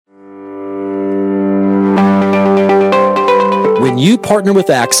When you partner with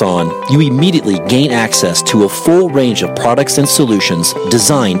Axon, you immediately gain access to a full range of products and solutions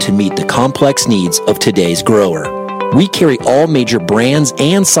designed to meet the complex needs of today's grower. We carry all major brands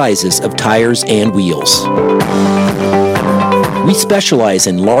and sizes of tires and wheels. We specialize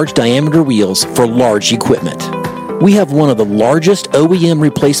in large diameter wheels for large equipment. We have one of the largest OEM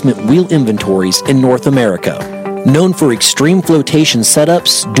replacement wheel inventories in North America. Known for extreme flotation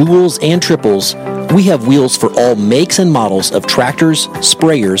setups, duals, and triples, we have wheels for all makes and models of tractors,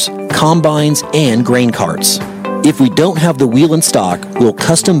 sprayers, combines, and grain carts. If we don't have the wheel in stock, we'll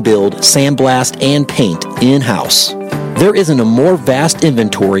custom build, sandblast, and paint in-house. There isn't a more vast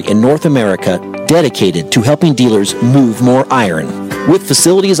inventory in North America dedicated to helping dealers move more iron. With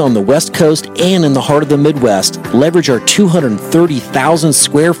facilities on the West Coast and in the heart of the Midwest, leverage our 230,000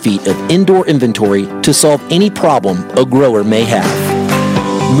 square feet of indoor inventory to solve any problem a grower may have.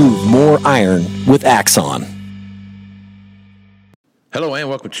 Move more iron with Axon. Hello and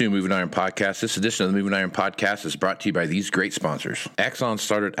welcome to Moving Iron Podcast. This edition of the Moving Iron Podcast is brought to you by these great sponsors. Axon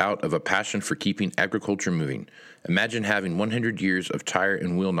started out of a passion for keeping agriculture moving. Imagine having 100 years of tire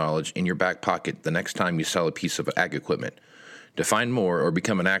and wheel knowledge in your back pocket the next time you sell a piece of ag equipment. To find more or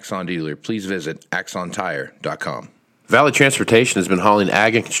become an Axon dealer, please visit axontire.com. Valley Transportation has been hauling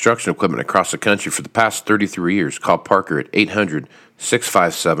ag and construction equipment across the country for the past 33 years. Call Parker at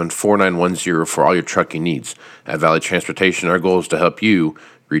 800-657-4910 for all your trucking needs. At Valley Transportation, our goal is to help you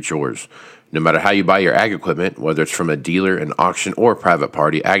reach yours. No matter how you buy your ag equipment, whether it's from a dealer, an auction, or a private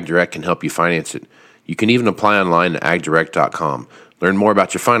party, AgDirect can help you finance it. You can even apply online at agdirect.com. Learn more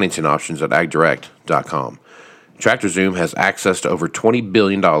about your financing options at agdirect.com. TractorZoom has access to over $20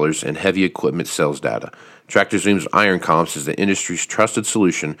 billion in heavy equipment sales data. TractorZoom's Iron Comps is the industry's trusted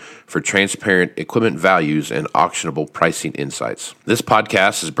solution for transparent equipment values and auctionable pricing insights. This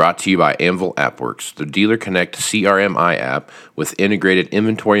podcast is brought to you by Anvil AppWorks. The Dealer Connect CRMI app with integrated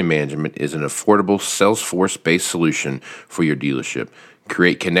inventory management is an affordable Salesforce-based solution for your dealership.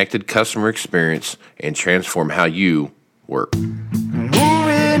 Create connected customer experience and transform how you work.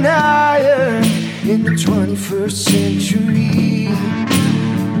 Moving iron in the 21st century.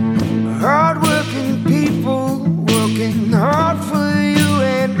 Hard-working people working hard for you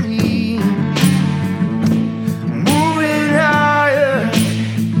and me. Moving iron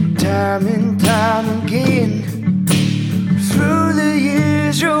time and time again. Through the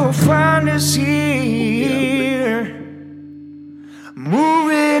years you'll find us here.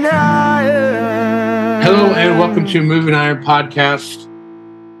 Moving iron. Hello and welcome to Moving Iron Podcast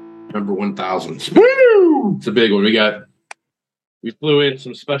number 1000. Woo! It's a big one. We flew in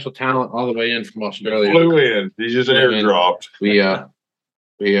some special talent all the way in from Australia. He just airdropped. We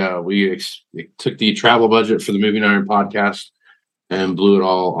took the travel budget for the Moving Iron Podcast and blew it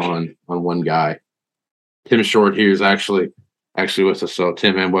all on one guy. Tim Short here is actually with us. So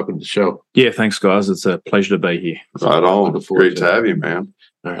Tim, man, welcome to the show. Yeah, thanks, guys. It's a pleasure to be here. Right on. Great to have you, man.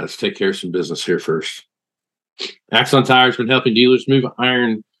 All right, let's take care of some business here first. Axon Tire has been helping dealers move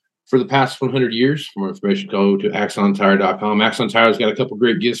iron for the past 100 years. For more information, go to axontire.com. Axon Tire has got a couple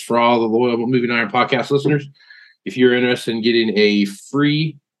great gifts for all the loyal Moving Iron Podcast listeners. If you're interested in getting a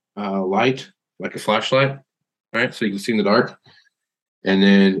free light, like a flashlight, right, so you can see in the dark, and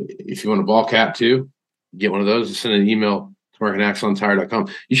then if you want a ball cap too, get one of those and send an email to mark@axontire.com.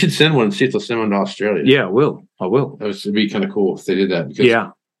 You should send one and see if they'll send one to Australia. Yeah, I will. It'd be kind of cool if they did that,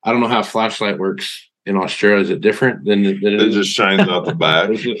 because I don't know how a flashlight works in Australia. Is it different than it just shines out the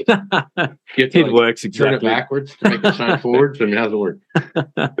back? It works exactly. Turn it backwards to make it shine forwards. I mean, how's it work?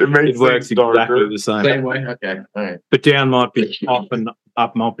 It works exactly the same. Same way? Okay. All right. But down might be off and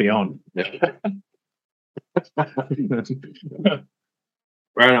up might be on.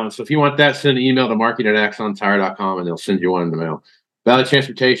 Right on. So if you want that, send an email to marketing@axontire.com and they'll send you one in the mail. Valley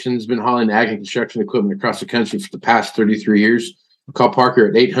Transportation has been hauling ag and construction equipment across the country for the past 33 years. Call Parker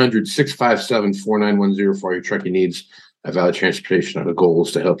at 800-657-4910 for all your trucking needs. At Valley Transportation, our goal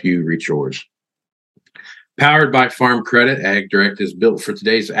is to help you reach yours. Powered by Farm Credit, AgDirect is built for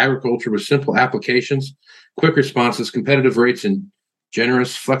today's agriculture with simple applications, quick responses, competitive rates, and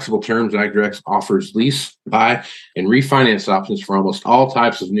generous, flexible terms. AgDirect offers lease, buy, and refinance options for almost all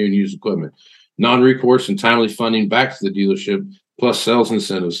types of new and used equipment. Non-recourse and timely funding back to the dealership, plus sales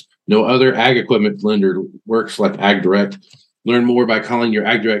incentives. No other ag equipment lender works like AgDirect. Learn more by calling your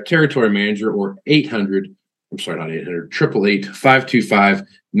AgDirect territory manager or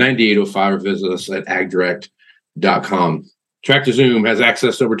 888-525-9805 or visit us at agdirect.com. TractorZoom has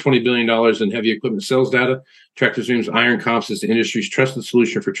access to over $20 billion in heavy equipment sales data. TractorZoom's Iron Comps is the industry's trusted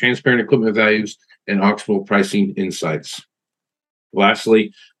solution for transparent equipment values and auctionable pricing insights.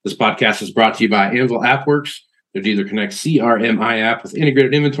 Lastly, this podcast is brought to you by Anvil AppWorks. Their Dealer Connect CRMI app with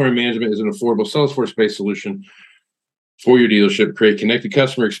integrated inventory management is an affordable Salesforce-based solution for your dealership. Create connected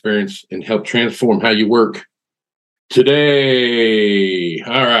customer experience and help transform how you work today.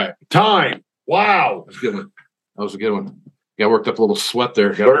 All right. Time. Wow. That was a good one. That was a good one. Got worked up a little sweat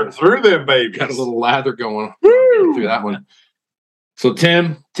there. Burn through them, baby. Got a little lather going through that one. So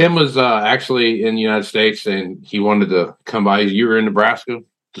Tim was actually in the United States, and he wanted to come by. You were in Nebraska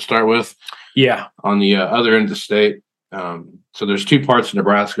to start with. Yeah. On the other end of the state. So there's two parts of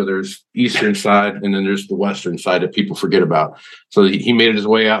Nebraska. There's eastern side, and then there's the western side that people forget about. So he made his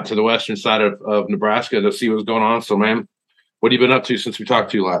way out to the western side of Nebraska to see what's going on. So, man, what have you been up to since we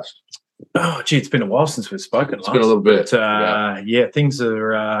talked to you last? Oh, gee, it's been a while since we've spoken. It's been a little bit. But, things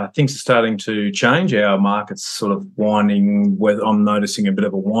are starting to change. Our market's sort of winding. I'm noticing a bit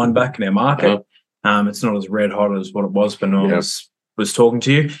of a wind back in our market. It's not as red hot as what it was when I was talking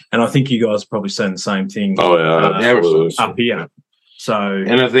to you, and I think you guys are probably saying the same thing. Oh yeah, up here. So,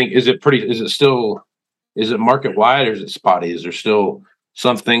 and I think is it market wide or is it spotty? Is there still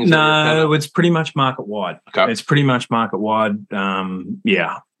some things? No, it's pretty much market wide. Okay. It's pretty much market wide.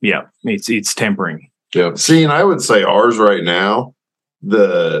 It's tempering. Yeah. See, and I would say ours right now,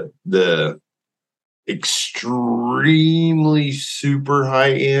 the extremely super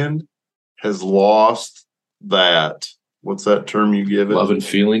high end has lost that. What's that term you give it? Love and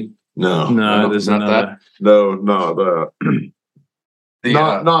feeling. No, there's not another. that.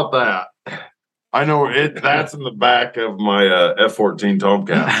 Not that. I know it. That's in the back of my F-14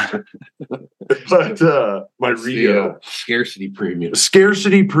 Tomcat. But my Rio scarcity premium.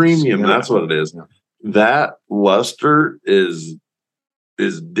 Scarcity premium. That's what it is. Yeah. That luster is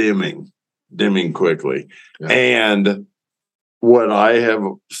dimming quickly. Yeah. And what I have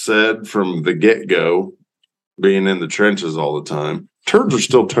said from the get-go, being in the trenches all the time, turds are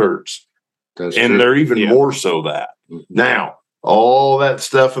still turds. That's and true. They're even more so that. Now, all that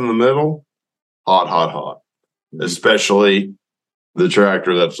stuff in the middle, hot. Mm-hmm. Especially the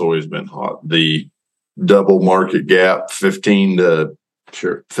tractor that's always been hot. The double market gap, 15 to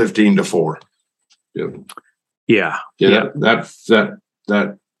 4. Yeah. That's that.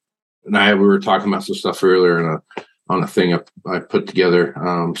 And we were talking about some stuff earlier on a thing I put together,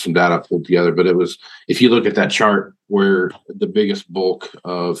 some data I pulled together. But it was, if you look at that chart where the biggest bulk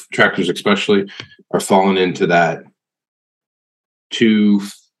of tractors, especially, are falling into that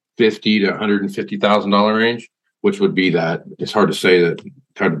 $250,000 to $150,000 range, which would be that. It's hard to say that.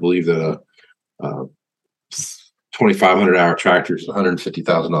 It's hard to believe that a 2,500 hour tractor is a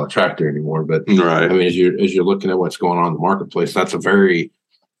 $150,000 tractor anymore. But right. I mean, as you're looking at what's going on in the marketplace, that's a very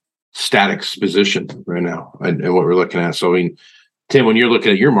static position right now, and what we're looking at. So, I mean, Tim, when you're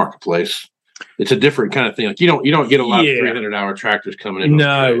looking at your marketplace, it's a different kind of thing. Like you don't get a lot of 300 hour tractors coming in.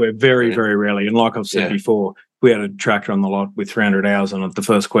 No, we're very rarely. And like I've said before, we had a tractor on the lot with 300 hours on it. The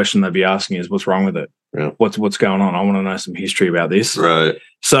first question they'd be asking is, "What's wrong with it? Yeah. What's going on? I want to know some history about this." Right.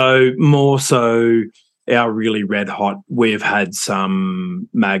 So more so, our really red hot. We've had some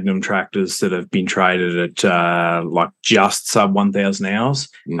Magnum tractors that have been traded at like just sub 1,000 hours,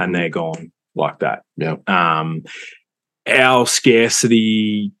 and they're gone like that. Yeah. Our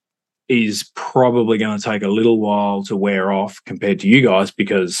scarcity is probably going to take a little while to wear off compared to you guys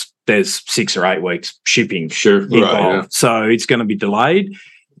because there's 6 or 8 weeks shipping involved. Right, yeah. So it's going to be delayed.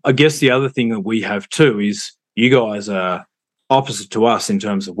 I guess the other thing that we have too is you guys are opposite to us in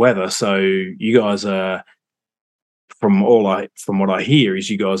terms of weather. So you guys are, from what I hear, is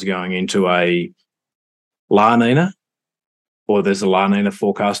you guys are going into a La Nina, or there's a La Nina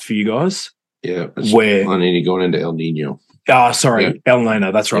forecast for you guys. Yeah, where La Nina going into El Nino. Oh, sorry, El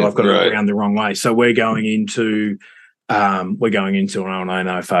Nino. That's right. I've got it around the wrong way. So we're going into an El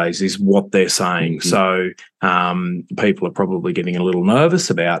Nino phase, is what they're saying. Mm-hmm. So people are probably getting a little nervous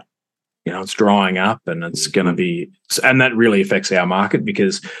about, it's drying up and it's going to be, and that really affects our market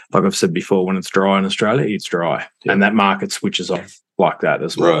because, like I've said before, when it's dry in Australia, it's dry, and that market switches off like that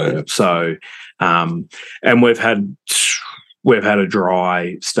as well. Right. So, and we've had a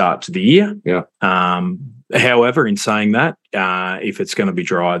dry start to the year. Yeah. However, in saying that, if it's going to be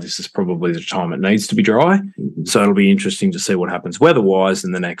dry, this is probably the time it needs to be dry. Mm-hmm. So it'll be interesting to see what happens weather-wise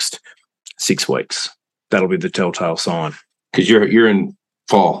in the next 6 weeks. That'll be the telltale sign. Because you're in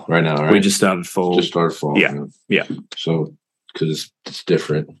fall right now, right? We just started fall. Yeah. So, because it's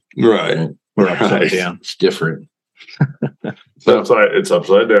different. Right. We're upside down. It's different. So it's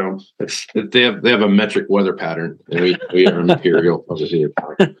upside down. They have a metric weather pattern, and we have an imperial over here.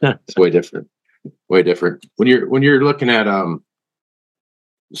 It's way different. Way different. When you're looking at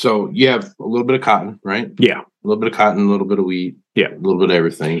so you have a little bit of cotton, right? Yeah. little bit of cotton, a little bit of wheat, Yeah. a little bit of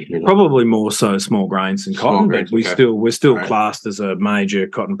everything. Probably more so small grains than Small cotton, grains, but okay. we're still Right. classed as a major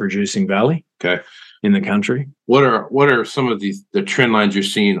cotton producing valley Okay. in the country. What are some of the trend lines you're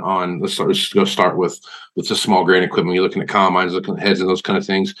seeing on? Let's go start with the small grain equipment. You're looking at combines, looking at heads, and those kind of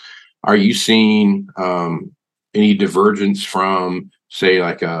things. Are you seeing any divergence from, say,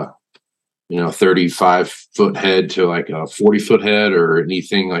 like a 35-foot head to like a 40-foot head, or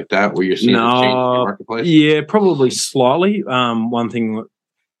anything like that, where you're seeing a change in the marketplace? Yeah, probably slightly. One thing,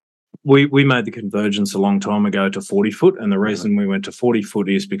 we made the convergence a long time ago to 40-foot, and the reason we went to 40-foot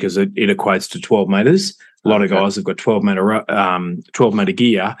is because it equates to 12 meters. A lot of guys have got 12 meter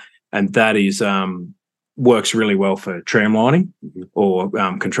gear, and that is works really well for tramlining or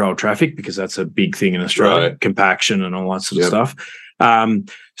controlled traffic, because that's a big thing in Australia, compaction and all that sort of stuff.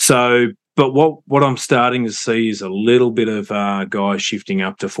 But what I'm starting to see is a little bit of guys shifting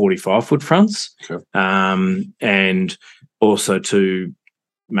up to 45-foot fronts, and also to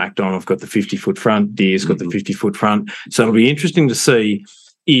MacDon have got the 50-foot front, Deere's got the 50-foot front. So it'll be interesting to see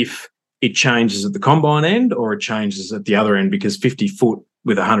if it changes at the combine end or it changes at the other end, because 50-foot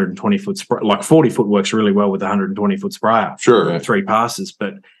with 120-foot spray, like 40-foot works really well with a 120-foot sprayer. Sure. 3 passes,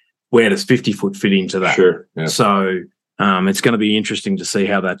 but where does 50-foot fit into that? Sure. Yeah. So it's going to be interesting to see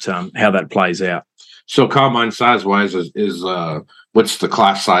how that plays out. So combine size wise is what's the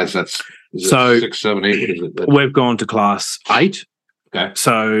class size? That's 6, 7, 8. What is it? We've gone to class 8. Okay.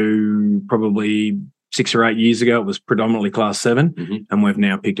 So probably 6 or 8 years ago, it was predominantly class 7, and we've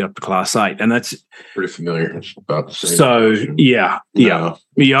now picked up to class 8, and that's pretty familiar. It's about the same. So version. yeah.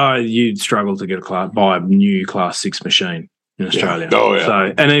 You'd struggle to get buy a new class 6 machine in Australia. Yeah. Oh yeah.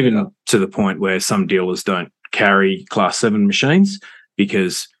 So, and even to the point where some dealers don't carry class 7 machines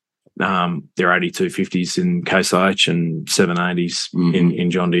because they're 8250s in Case IH and 780s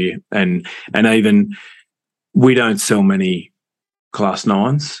in John Deere, and even we don't sell many class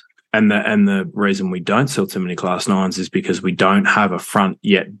 9s. And the reason we don't sell too many class 9s is because we don't have a front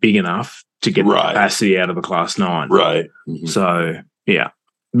yet big enough to get the capacity out of a class 9. Right. So yeah,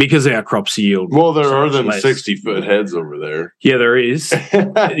 because our crops yield. Well, there so are much them less. 60-foot heads over there. Yeah, there is.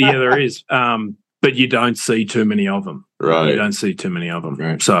 There is. But you don't see too many of them. Right. You don't see too many of them.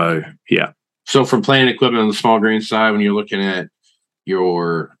 Right. So yeah. So from playing equipment on the small grain side, when you're looking at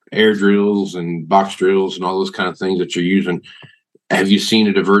your air drills and box drills and all those kind of things that you're using, have you seen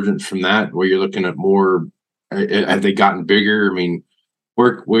a divergence from that, where you're looking at more? Have they gotten bigger? I mean, I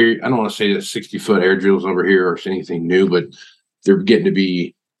don't want to say that 60-foot air drills over here are anything new, but they're getting to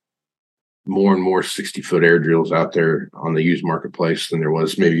be more and more 60-foot air drills out there on the used marketplace than there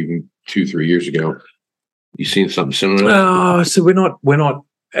was maybe even 2-3 years ago. You seen something similar? So we're not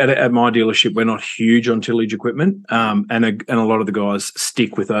at my dealership. We're not huge on tillage equipment, and a lot of the guys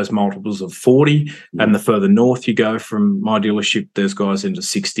stick with those multiples of 40. And the further north you go from my dealership, there's guys into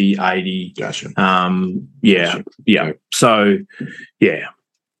 60, 80. Gotcha. Yeah. So yeah.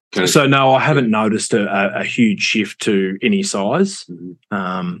 So no, I haven't noticed a huge shift to any size.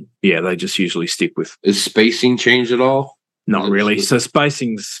 They just usually stick with. Is spacing changed at all? Not really. So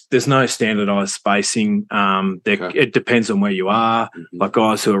there's no standardized spacing. It depends on where you are. Like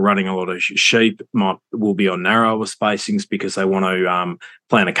guys who are running a lot of sheep will be on narrower spacings because they want to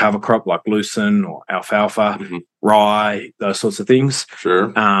plant a cover crop like lucerne or alfalfa, rye, those sorts of things.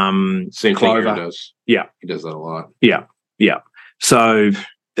 Sure. Same clover. thing Aaron does. Yeah. He does that a lot. Yeah. So,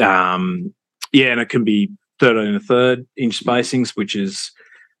 and it can be 13 1/3 inch spacings, which is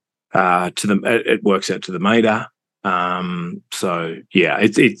it works out to the meter. So yeah,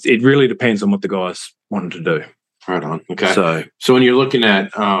 it really depends on what the guys wanted to do. Right on. Okay. So when you're looking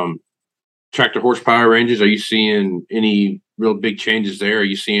at tractor horsepower ranges, are you seeing any real big changes there? Are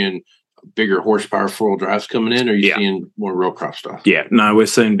you seeing bigger horsepower 4-wheel drives coming in, or are you seeing more row crop stuff? Yeah, no, we're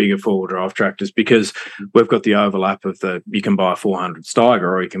seeing bigger 4-wheel drive tractors because we've got the overlap of you can buy a 400 Steiger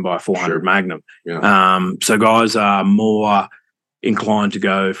or you can buy a 400 Magnum. Yeah. So guys are more inclined to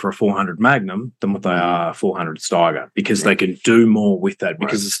go for a 400 Magnum than what they are a 400 Steiger because they can do more with that,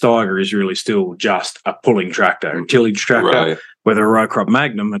 because the Steiger is really still just a pulling tractor, a tillage tractor, whether a row crop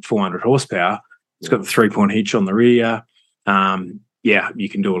Magnum at 400 horsepower, it's got the 3-point hitch on the rear. You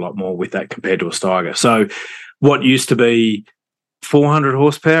can do a lot more with that compared to a Steiger. So what used to be 400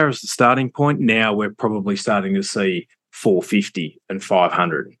 horsepower as the starting point, now we're probably starting to see 450 and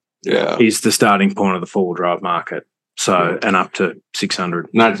 500 is the starting point of the 4-wheel drive market. So, and up to 600.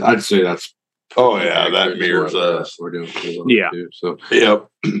 And I'd say that's. Oh, yeah, that mirrors us. We're doing too. So, yep.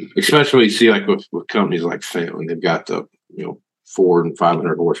 Especially see like with companies like Fendt, when they've got the 400 and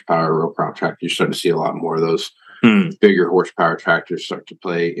 500 horsepower row crop tractor, you're starting to see a lot more of those bigger horsepower tractors start to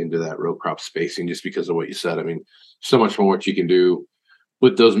play into that row crop spacing just because of what you said. I mean, so much more what you can do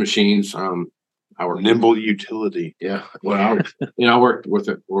with those machines. Our nimble utility. Yeah. Well, I worked with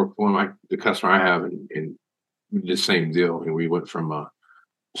the customer I have and the same deal. And we went from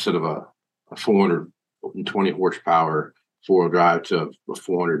instead of a 420 horsepower 4-wheel drive to a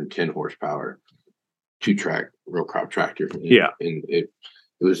 410 horsepower 2-track row crop tractor. And it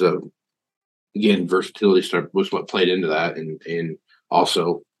was again, versatility was what played into that, and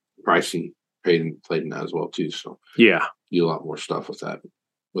also pricing played in that as well too. So you do a lot more stuff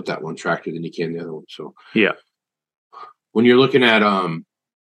with that one tractor than you can the other one. So when you're looking at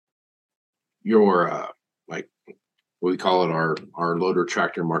your like we call it our loader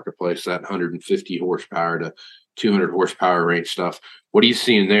tractor marketplace, that 150 horsepower to 200 horsepower range stuff, what are you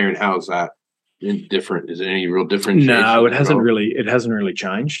seeing there, and how is that different? Is there any real difference? No, it hasn't really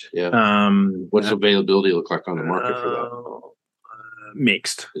changed. What's availability look like on the market for that?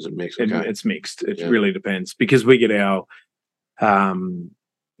 Mixed. Is it mixed? Okay. It's mixed. It really depends, because we get our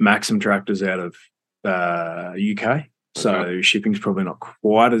Maxim tractors out of UK, so shipping's probably not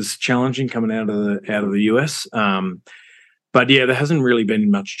quite as challenging coming out of the US. But there hasn't really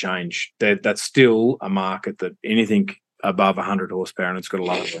been much change. That's still a market that anything above 100 horsepower and it's got a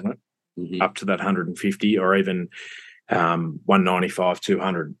loader on it, up to that 150 or even 195,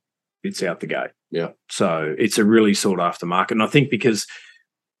 200, it's out the gate. Yeah. So it's a really sought after market. And I think because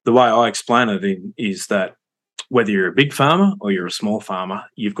the way I explain it is that whether you're a big farmer or you're a small farmer,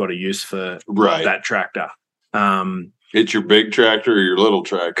 you've got a use for that tractor. It's your big tractor or your little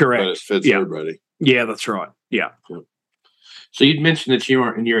tractor. Correct. But it fits everybody. Yeah, that's right. Yeah. So you'd mentioned that you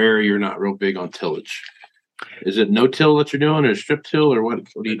aren't in your area, you're not real big on tillage. Is it no till that you're doing, or strip till, or what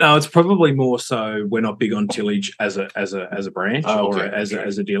do you? No, it's probably more so we're not big on tillage as a branch or as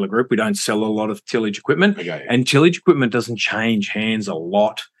a dealer group. We don't sell a lot of tillage equipment, and tillage equipment doesn't change hands a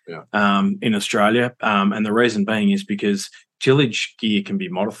lot in Australia. And the reason being is because tillage gear can be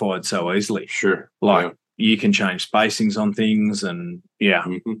modified so easily. Sure, you can change spacings on things, and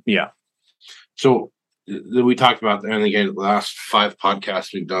So we talked about, and again, the last 5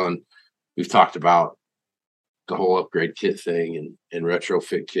 podcasts we've done, we've talked about the whole upgrade kit thing and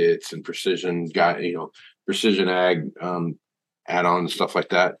retrofit kits and precision ag add-on and stuff like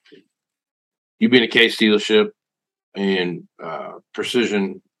that. You being a case dealership and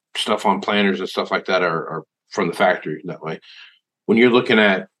precision stuff on planters and stuff like that are from the factory that way. When you're looking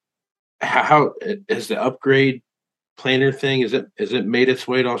at how is the upgrade planter thing, is it made its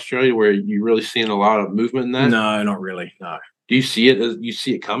way to Australia where you're really seeing a lot of movement in that? No, not really. No. Do you see it? You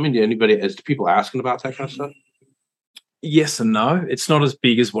see it coming? Is people asking about that kind of stuff? Yes and no. It's not as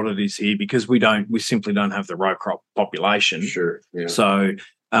big as what it is here because we simply don't have the row crop population. Sure. Yeah. So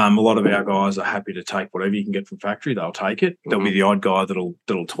a lot of our guys are happy to take whatever you can get from factory. They'll take it. There'll be the odd guy that'll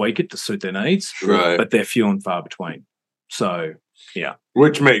tweak it to suit their needs. Right. But they're few and far between. So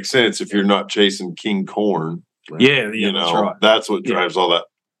which makes sense if you're not chasing king corn. Right? Yeah, that's right. That's what drives all that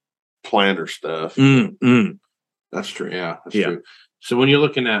planter stuff. That's true. Yeah, that's true. So when you're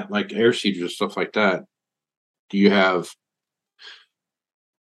looking at like air seeders and stuff like that, do you have?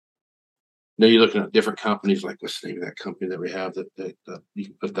 Now you're looking at different companies. Like what's the name of that company that we have that you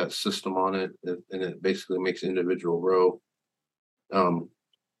can put that system on it, and it basically makes individual row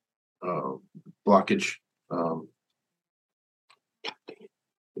blockage. God dang it.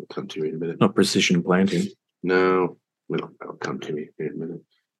 It'll come to me in a minute. Not precision planting. No, it'll come to me in a minute.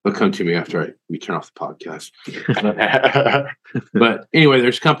 It'll come to me after we turn off the podcast. But anyway,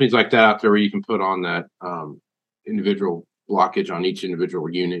 there's companies like that out there where you can put on that individual blockage on each individual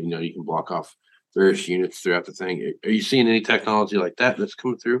unit. You can block off various units throughout the thing. Are you seeing any technology like that that's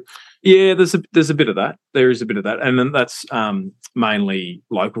coming through? Yeah, there's a bit of that. There is a bit of that, and then that's mainly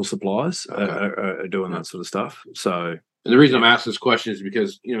local suppliers are doing that sort of stuff. So, and the reason I'm asking this question is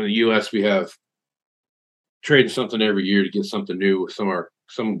because in the U.S. we have trading something every year to get something new.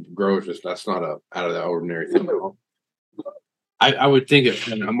 Some growers that's not out of the ordinary thing at all. I would think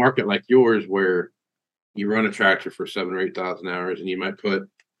in a market like yours where you run a tractor for 7,000 or 8,000 hours and you might put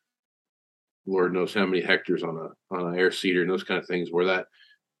Lord knows how many hectares on an air seeder and those kind of things, where that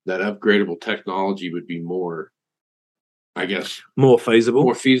upgradable technology would be more, I guess, more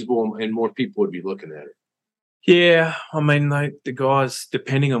feasible, and more people would be looking at it. Yeah, I mean, the guys,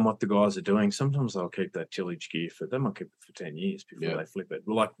 depending on what the guys are doing, sometimes they'll keep that tillage gear they might keep it for 10 years before they flip it.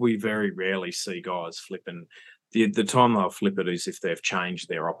 Like we very rarely see guys flipping. The time they'll flip it is if they've changed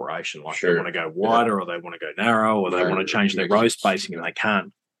their operation, like they want to go wider or they want to go narrow or they want to change their row spacing and they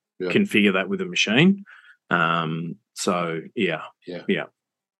can't configure that with a machine. I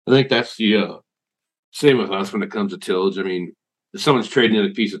think that's the Same with us when it comes to tillage. I mean, if someone's trading in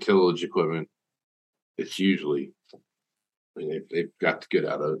a piece of tillage equipment, it's usually, I mean, they've got the good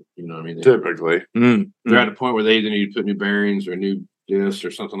out of it. You know what I mean? Typically. They're at a point where they either need to put new bearings or new discs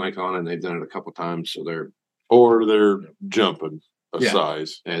or something like on it, and they've done it a couple times. So they're jumping a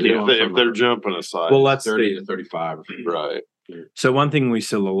size. Yeah, If they're jumping a size. Well, that's 30 to 35. right. So one thing we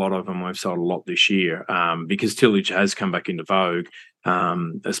sell a lot of, and we've sold a lot this year, because tillage has come back into vogue,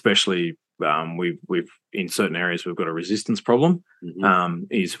 especially we've in certain areas we've got a resistance problem.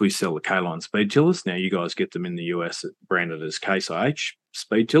 Is we sell the K-line speed tillers. Now you guys get them in the US branded as Case IH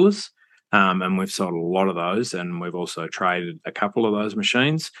speed tillers, and we've sold a lot of those, and we've also traded a couple of those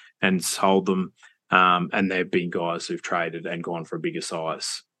machines and sold them, and there've been guys who've traded and gone for a bigger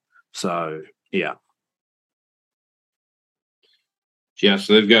size. So yeah. Yeah,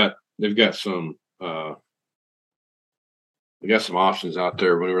 so they've got some options out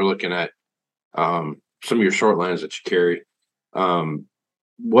there when we're looking at some of your short lines that you carry.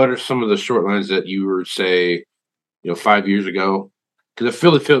 What are some of the short lines that you were say, 5 years ago? Because I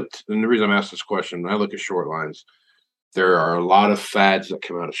feel, and the reason I'm asking this question, when I look at short lines, there are a lot of fads that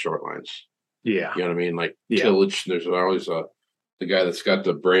come out of short lines. Yeah, you know what I mean, like tillage. There's always the guy that's got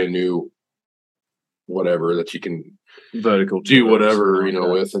the brand new whatever that you can vertical do whatever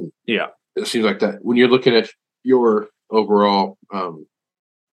with, and it seems like that when you're looking at your overall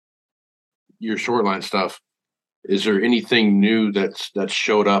your short line stuff. Is there anything new that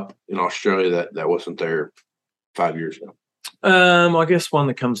showed up in Australia that wasn't there 5 years ago? I guess one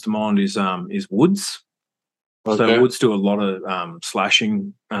that comes to mind is Woods. Okay. So Woods do a lot of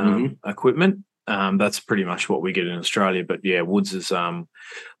slashing equipment. That's pretty much what we get in Australia. But yeah, Woods is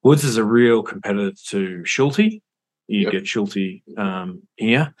a real competitor to Schulte. You get Schulte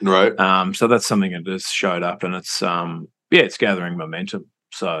here, right? So that's something that has showed up, and it's it's gathering momentum.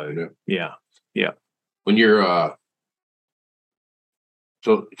 So yeah. When you're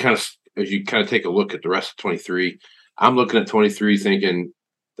so kind of as you kind of take a look at the rest of 23, I'm looking at 23 thinking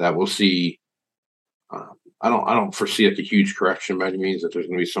that we'll see. I don't foresee like a huge correction by any means, that there's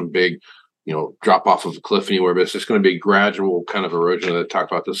going to be some big, drop off of a cliff anywhere, but it's just going to be gradual kind of erosion. I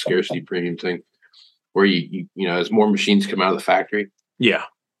talked about the scarcity premium thing, where you as more machines come out of the factory, we're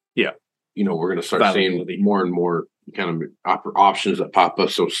going to start seeing more and more kind of options that pop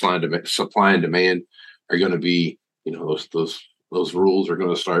up. So supply and demand are going to be, those rules are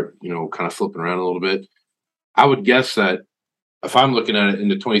going to start, kind of flipping around a little bit. I would guess that if I'm looking at it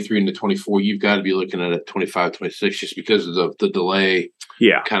into 23 into 24, you've got to be looking at it 25, 26, just because of the delay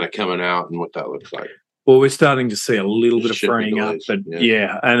kind of coming out and what that looks like. Well, we're starting to see a little bit of freeing up, but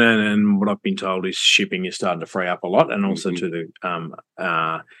and what I've been told is shipping is starting to free up a lot, and also to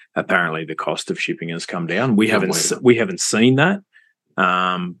the apparently the cost of shipping has come down. We haven't seen that,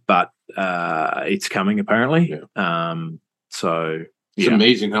 but it's coming apparently. So it's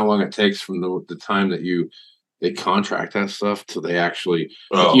amazing how long it takes from the time that they contract that stuff till they actually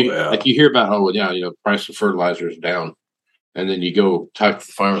like you hear about price of fertilizer is down. And then you go talk to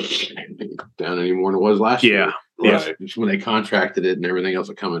the farmer, down any more than it was last year. Right. It's when they contracted it and everything else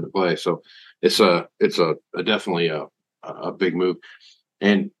will come into play. So it's a definitely a big move.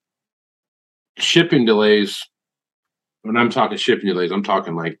 And shipping delays, when I'm talking shipping delays, I'm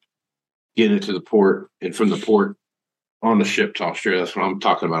talking like getting it to the port and from the port on the ship to Australia. That's what I'm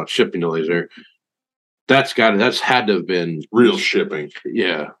talking about, shipping delays there. That's had to have been real shipping.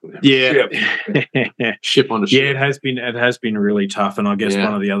 Yeah. Ship on the ship. Yeah, it has been really tough. And I guess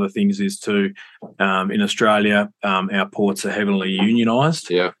one of the other things is too, in Australia, our ports are heavily unionised.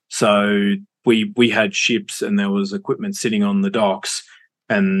 Yeah. So we had ships and there was equipment sitting on the docks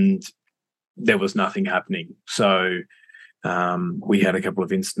and there was nothing happening. So we had a couple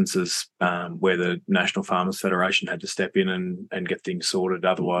of instances where the National Farmers Federation had to step in and get things sorted.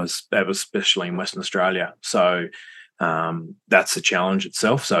 Otherwise, that was especially in Western Australia. So that's a challenge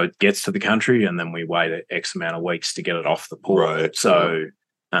itself. So it gets to the country and then we wait X amount of weeks to get it off the port. Right. So,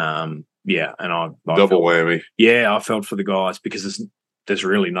 and I double whammy. Yeah, I felt for the guys because there's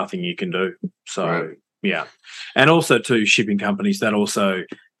really nothing you can do. So, And also, too, shipping companies, that also...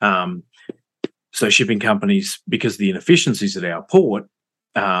 So shipping companies, because of the inefficiencies at our port,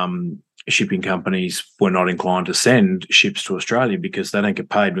 shipping companies were not inclined to send ships to Australia because they don't get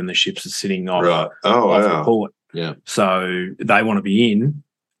paid when the ships are sitting off, the port. Yeah. So they want to be in,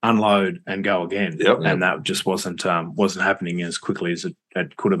 unload, and go again. Yep. And that just wasn't happening as quickly as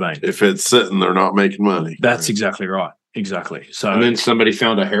it could have been. If it's sitting, they're not making money. That's exactly right. Exactly. So and then somebody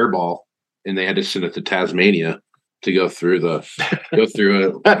found a hairball and they had to send it to Tasmania to go through a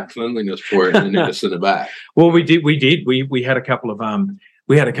cleanliness port and then to send it back. Well, we did. We had a couple of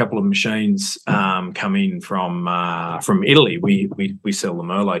we had a couple of machines come in from Italy. We sell the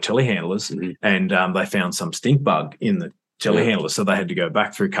Merlot telehandlers, and they found some stink bug in the telehandler, so they had to go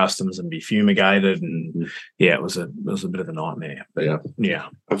back through customs and be fumigated, and it was a bit of a nightmare. But, yeah.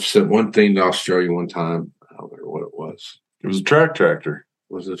 I've sent one thing to Australia one time. I don't remember what it was. It was a tractor.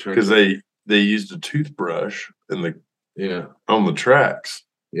 Was it a tractor? Because they used a toothbrush on the tracks.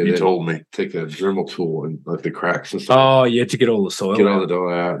 Yeah, you told me. Take a Dremel tool and like the cracks and stuff. Oh, yeah, to get all the soil. Get all the dough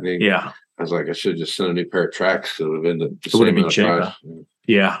out. Yeah. I was like, I should have just sent a new pair of tracks. It would have been it would have been cheaper.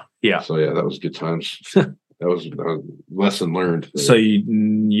 Yeah. So that was good times. That was a lesson learned. So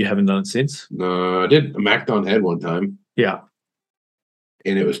you haven't done it since? No, I did a MacDon head one time. Yeah.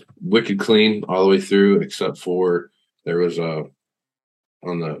 And it was wicked clean all the way through, except for there was on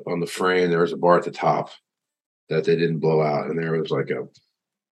the frame, there was a bar at the top that they didn't blow out, and there was like a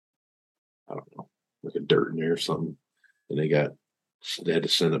dirt in there or something, and they had to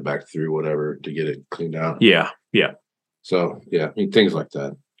send it back through whatever to get it cleaned out. Yeah. So I mean, things like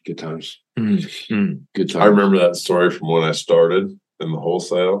that. Good times. Good times. I remember that story from when I started in the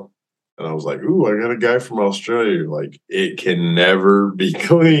wholesale, and I was like, "Ooh, I got a guy from Australia. Like, it can never be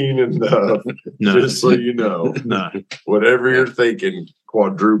clean enough." Just so you know, whatever you're thinking,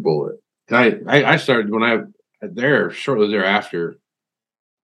 quadruple it. I started when shortly thereafter.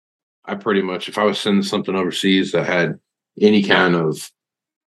 I pretty much, if I was sending something overseas that had any kind of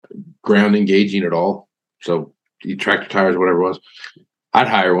ground engaging at all, so tractor tires, whatever it was, I'd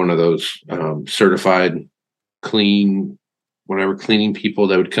hire one of those certified cleaning people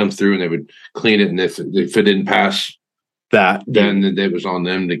that would come through and they would clean it. And if it didn't pass that, then it was on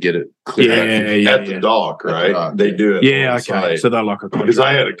them to get it clear. At the dock, right? They do it. Yeah, okay. So they're like a contract. Because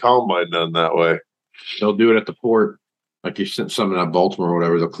I had a combine done that way. They'll do it at the port. Like you sent something out of Baltimore or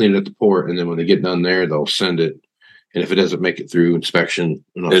whatever, they'll clean it at the port, and then when they get done there, they'll send it. And if it doesn't make it through inspection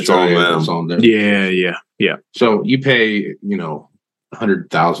in Australia, it's on them. Yeah. So you pay,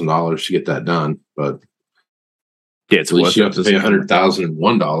 $100,000 to get that done, but it's at least you have to pay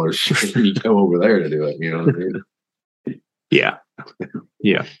 $100,001 when you go over there to do it. You know what I mean? Yeah.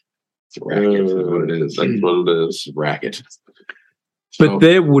 It's a racket. That's what it is. That's what it is. Racket. But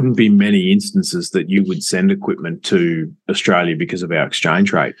there wouldn't be many instances that you would send equipment to Australia because of our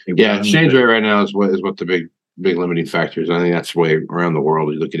exchange rate. Exchange rate right now is what the big limiting factor is. I think that's the way around the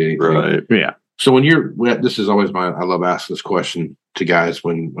world you look at anything. Right. Yeah. So this is always I love asking this question to guys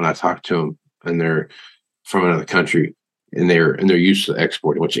when I talk to them and they're from another country and they're used to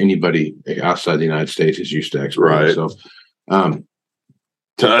exporting, which anybody outside the United States is used to exporting. Right. So,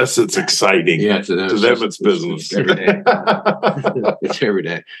 to us, it's exciting. Yeah, to them, it's business. It's every day. It's every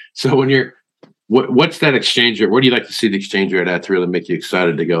day. So when what's that exchange rate? Where do you like to see the exchange rate at to really make you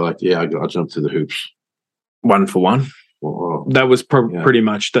excited to go like, I'll jump through the hoops? 1 for 1. Whoa. That was pretty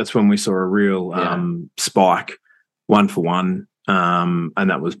much, that's when we saw a real spike, 1 for 1. And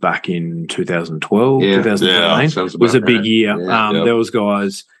that was back in 2012, 2013. It was a big year. There was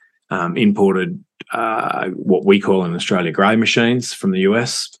guys imported what we call in Australia grey machines from the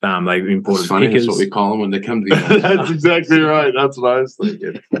US. They imported pickers. That's what we call them when they come to the US. That's exactly right. That's what I was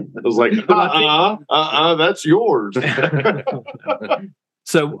thinking. I was like, that's yours.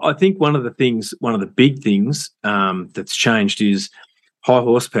 So I think one of the big things that's changed is high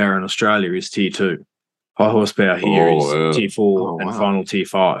horsepower in Australia is tier 2. High horsepower here is tier 4 and final tier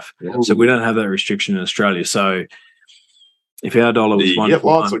 5. Yeah. So we don't have that restriction in Australia. So if our dollar was 1 for 1, get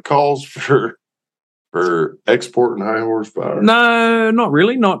lots of calls for exporting high horsepower. No, not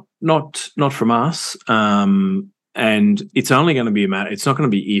really. Not from us. And it's only going to be a matter. It's not going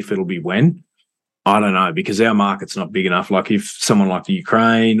to be if, it'll be when. I don't know, because our market's not big enough. Like if someone like the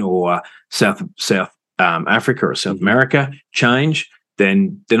Ukraine or South Africa or South America change,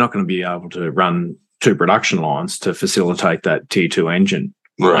 then they're not going to be able to run 2 production lines to facilitate that tier 2 engine.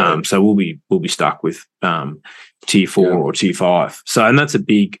 Right. So we'll be stuck with tier 4 or tier 5. So, and that's a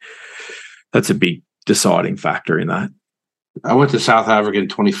big deciding factor in that. I went to South Africa in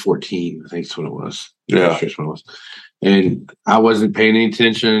 2014. I think that's when it was. Yeah. When it was. And I wasn't paying any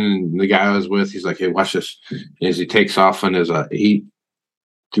attention. And the guy I was with, he's like, "Hey, watch this." And as he takes off on his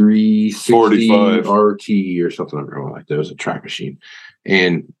 360 RT or something like that. It was a track machine.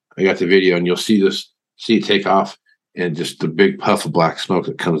 And I got the video, and you'll see it take off, and just the big puff of black smoke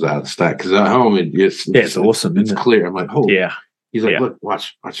that comes out of the stack. Because at home, it's awesome. It's clear. I'm like, "Oh, yeah." He's like, "Look,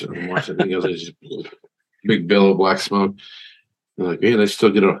 watch it." I'm watching it. And he goes, "It's just big billow of black smoke." I'm like, "Man, they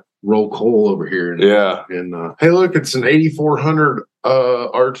still get a roll coal over here." And, and hey, look, it's an 8400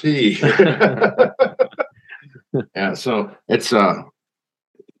 RT. Yeah, so it's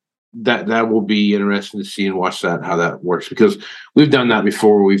that will be interesting to see and watch how that works, because we've done that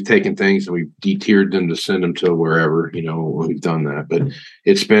before. We've taken things and we've detiered them to send them to wherever, we've done that, but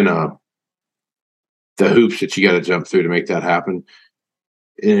it's been the hoops that you got to jump through to make that happen.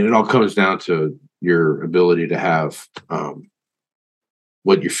 And it all comes down to your ability to have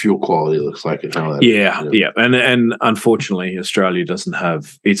what your fuel quality looks like and how that. Yeah. And unfortunately, Australia doesn't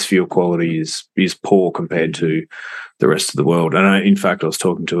have, its fuel quality is poor compared to the rest of the world. And in fact, I was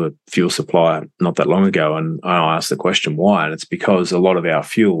talking to a fuel supplier not that long ago, and I asked the question why, and it's because a lot of our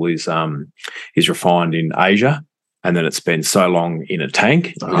fuel is refined in Asia. And then it spends so long in a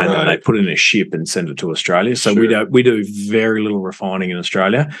tank, and then they put it in a ship and send it to Australia. So we do very little refining in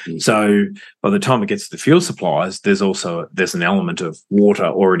Australia. Mm-hmm. So by the time it gets to the fuel supplies, there's an element of water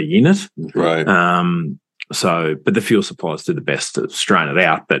already in it. Right. But the fuel suppliers do the best to strain it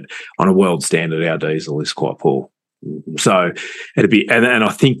out. But on a world standard, our diesel is quite poor. Mm-hmm. So it'd be, and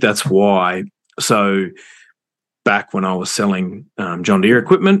I think that's why. So back when I was selling John Deere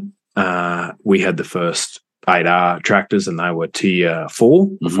equipment, we had the first 8R tractors, and they were tier 4,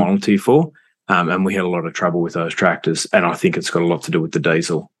 the final tier 4, and we had a lot of trouble with those tractors, and I think it's got a lot to do with the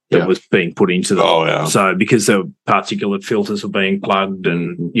diesel that was being put into them. So because the particulate filters were being plugged,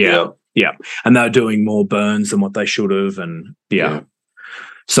 and and they were doing more burns than what they should have, and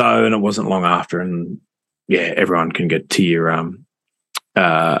so, and it wasn't long after, and everyone can get tier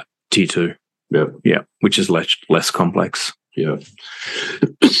 2, which is less complex. Yeah.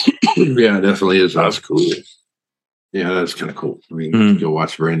 Yeah, it definitely is. That's cool. Yeah, that's kind of cool. I mean, go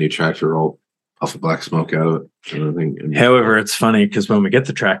watch a brand new tractor roll off of black smoke out of it. However, it's funny because when we get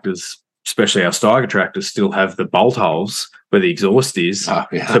the tractors, especially our Steiger tractors, still have the bolt holes where the exhaust is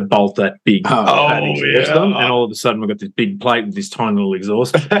to bolt that big exhaust on, and all of a sudden we've got this big plate with this tiny little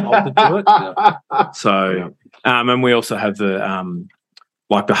exhaust bolted to it. So, and we also have the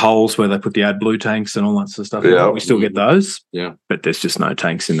like the holes where they put the AdBlue tanks and all that sort of stuff. Yeah. We still get those. Yeah. But there's just no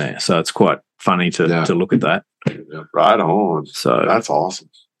tanks in there. So it's quite funny to look at that. Yeah. Right on. So that's awesome.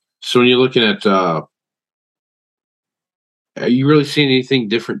 So when you're looking at are you really seeing anything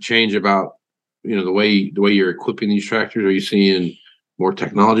different change about, the way you're equipping these tractors? Are you seeing more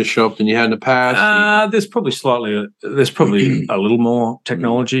technology show up than you had in the past? There's probably a little more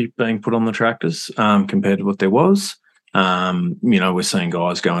technology being put on the tractors compared to what there was. We're seeing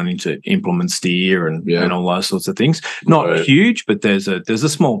guys going into implement steer and all those sorts of things. Not huge, but there's a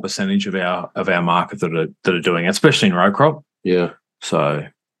small percentage of our market that are doing it, especially in row crop. Yeah. So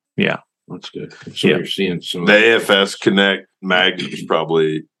that's good. So you're seeing some the AFS Connect Magnum's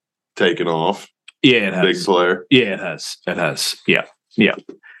probably taken off. Yeah, it has. Big player. Yeah, it has. Yeah.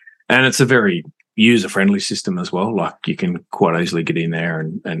 And it's a very user-friendly system as well. Like you can quite easily get in there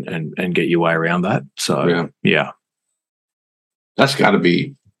and get your way around that. So yeah. That's got to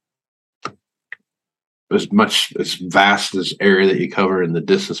be as vast as area that you cover and the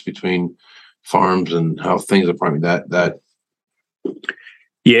distance between farms and how things are probably that.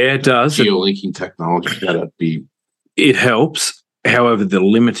 Yeah, it does. Geo-linking technology got to be. It helps. However, the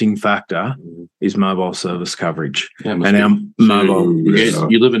limiting factor is mobile service coverage. Yeah, and our mobile.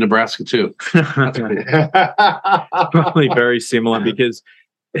 You live in Nebraska too. Probably very similar because,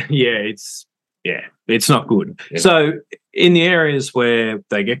 it's not good. Yeah. So in the areas where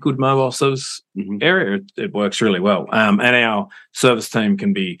they get good mobile service area, it works really well. And our service team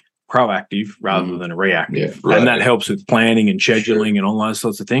can be proactive rather than reactive. Yeah, and that helps with planning and scheduling and all those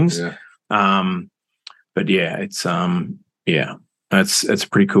sorts of things. Yeah. But it's it's a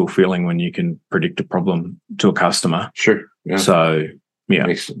pretty cool feeling when you can predict a problem to a customer. Sure. Yeah. So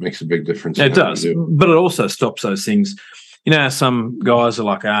it makes a big difference. It does. But it also stops those things. Some guys are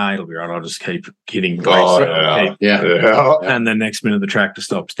like, it'll be right. I'll just keep hitting. And the next minute the tractor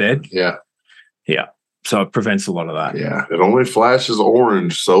stops dead. Yeah. Yeah. So it prevents a lot of that. Yeah. It only flashes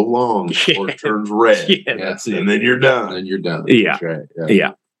orange so long before it turns red. Yeah, that's it. And then you're done. Yeah. That's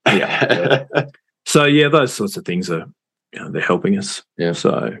right. Yeah. So those sorts of things are, they're helping us. Yeah.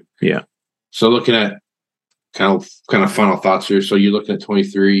 So yeah. So looking at kind of final thoughts here. So you're looking at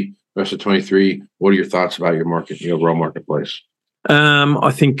 23. Rest of 23, what are your thoughts about your market, the overall marketplace?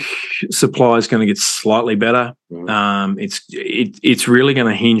 I think supply is going to get slightly better. It's really going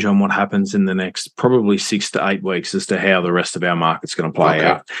to hinge on what happens in the next probably 6 to 8 weeks as to how the rest of our market's going to play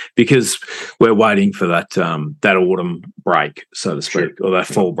out, because we're waiting for that autumn break, so to speak, or that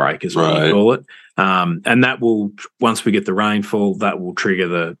fall break is what we call it. And that will, once we get the rainfall, that will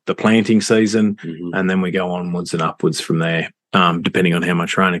trigger the planting season, and then we go onwards and upwards from there. Depending on how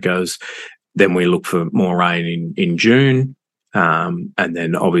much rain it goes, then we look for more rain in June. And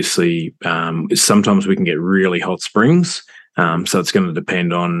then obviously sometimes we can get really hot springs, So it's going to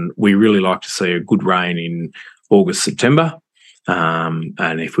depend on. We really like to see a good rain in August, September, and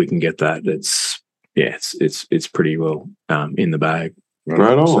if we can get that, it's pretty well in the bag.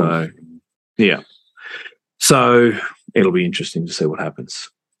 Right on. So yeah, so it'll be interesting to see what happens.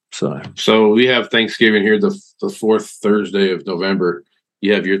 So we have Thanksgiving here the fourth Thursday of November.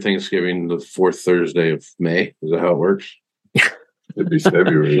 You have your Thanksgiving the fourth Thursday of May. Is that how it works? It'd be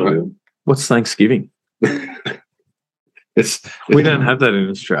February. Then. What's Thanksgiving? We don't have that in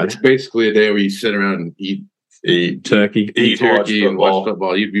Australia. It's basically a day where you sit around and eat turkey, eat turkey and watch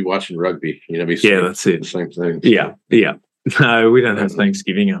football. You'd be watching rugby. That's it. The same thing. Yeah. No, we don't have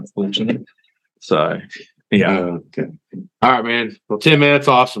Thanksgiving, unfortunately. So yeah. Okay. All right, man. Well, Tim, man, it's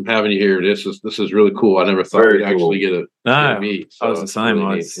awesome having you here. This is really cool. I never thought we'd actually get a meet. So I was the same.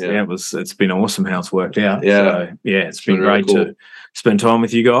 Really it's been awesome how it's worked out. Yeah. So, it's been great really cool to spend time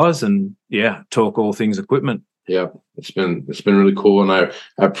with you guys and talk all things equipment. Yeah, it's been really cool, and I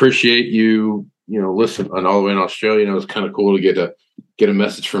appreciate you. Listen, and all the way in Australia. It's kind of cool to get a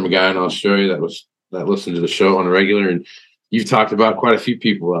message from a guy in Australia that listened to the show on a regular, and you've talked about quite a few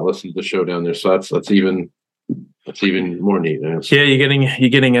people that listen to the show down there. So that's even more neat. Man. Yeah, you're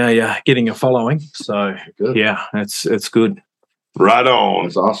getting a following. So good. Yeah, it's good. Right on.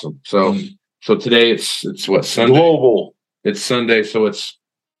 It's awesome. So today it's what, Sunday? Global. It's Sunday, so it's.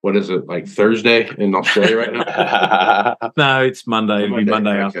 What is it, like Thursday in Australia right now? No, it's Monday. It'll be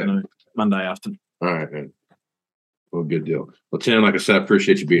Monday afternoon. Monday afternoon. All right, man. Well, good deal. Well, Tim, like I said, I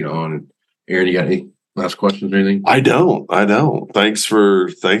appreciate you being on. And Aaron, you got any last questions or anything? I don't. Thanks for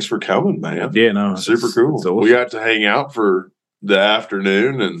coming, man. Yeah, no. Super cool. Awesome. We got to hang out for the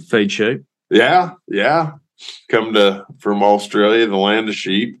afternoon and feed sheep. Yeah. Come from Australia, the land of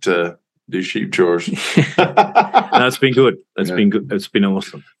sheep, to do sheep chores. No, it's been good. It's been good. It's been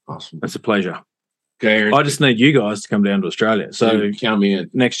awesome. Awesome. It's a pleasure. Okay, Aaron. I just need you guys to come down to Australia. So count me in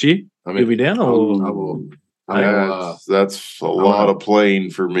next year. You'll be down, or I will. That's a lot of playing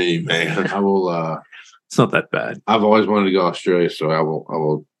for me, man. I will. It's not that bad. I've always wanted to go to Australia, so I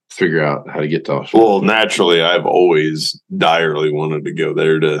will figure out how to get to Australia. Well, naturally, I've always direly wanted to go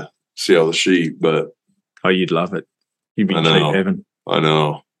there to see all the sheep, but you'd love it. You'd be in sheep heaven. I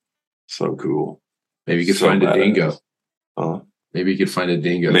know. So cool. Maybe you could find a dingo. Maybe you could find a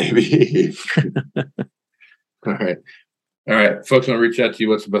dingo. Maybe. All right. Folks want to reach out to you.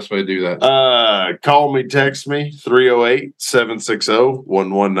 What's the best way to do that? Call me, text me,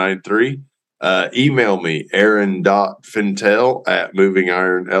 308-760-1193. Email me,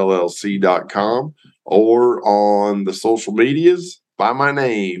 aaron.fintel@movingironllc.com, or on the social medias by my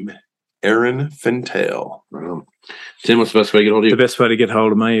name, Aaron Fintel. Tim, what's the best way to get hold of you? The best way to get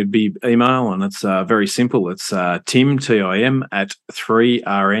hold of me would be email, and it's very simple. It's tim, Tim, at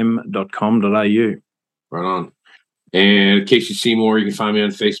 3rm.com.au. Right on. And in case you see more, you can find me on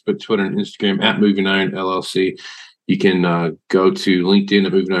Facebook, Twitter, and Instagram at Moving Iron LLC. You can go to LinkedIn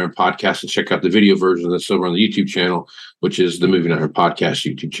at Moving Iron Podcast and check out the video version that's over on the YouTube channel, which is the Moving Iron Podcast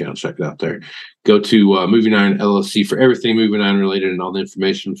YouTube channel. Check it out there. Go to Moving Iron LLC for everything Moving Iron related and all the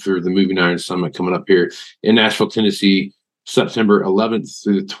information for the Moving Iron Summit coming up here in Nashville, Tennessee, September 11th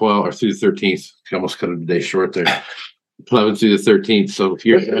through the 12th or through the 13th. I almost cut a day short there. 11th through the 13th. So if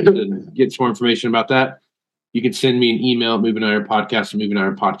you're interested in getting some more information about that, you can send me an email at movingironpodcast at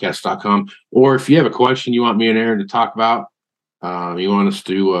movingironpodcast.com. Or if you have a question you want me and Aaron to talk about, you want us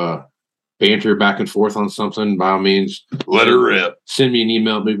to banter back and forth on something, by all means, let her rip. Send me an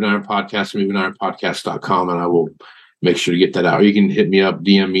email at movingironpodcast at movingironpodcast.com, and I will make sure to get that out. You can hit me up,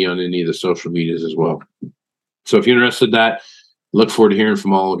 DM me on any of the social medias as well. So if you're interested in that, look forward to hearing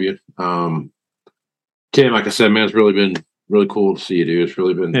from all of you. Tim, like I said, man, it's really been really cool to see you, dude. It's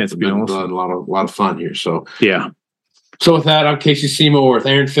really been, it's been awesome. a lot of fun here. So yeah. So with that, I'm Casey Seymour with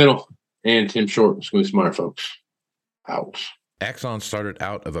Aaron Fiddle and Tim Short. Smooth Smart, folks. Out. Axon started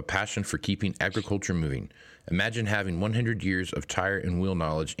out of a passion for keeping agriculture moving. Imagine having 100 years of tire and wheel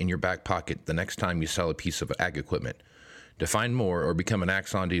knowledge in your back pocket the next time you sell a piece of ag equipment. To find more or become an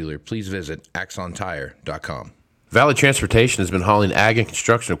Axon dealer, please visit axontire.com. Valley Transportation has been hauling ag and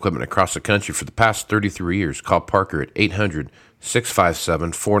construction equipment across the country for the past 33 years. Call Parker at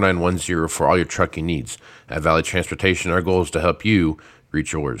 800-657-4910 for all your trucking needs. At Valley Transportation, our goal is to help you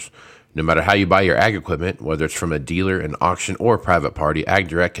reach yours. No matter how you buy your ag equipment, whether it's from a dealer, an auction, or a private party,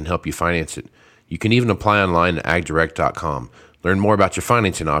 AgDirect can help you finance it. You can even apply online at agdirect.com. Learn more about your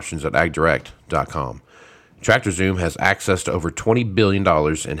financing options at agdirect.com. TractorZoom has access to over $20 billion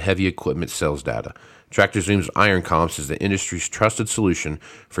in heavy equipment sales data. TractorZoom's Iron Comps is the industry's trusted solution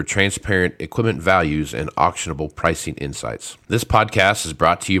for transparent equipment values and auctionable pricing insights. This podcast is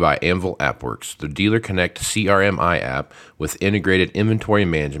brought to you by Anvil AppWorks. The Dealer Connect CRMI app with integrated inventory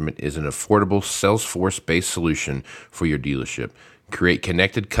management is an affordable Salesforce-based solution for your dealership. Create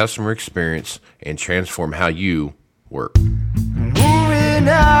connected customer experience and transform how you work. Moving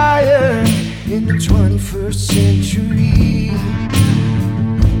higher in the 21st century.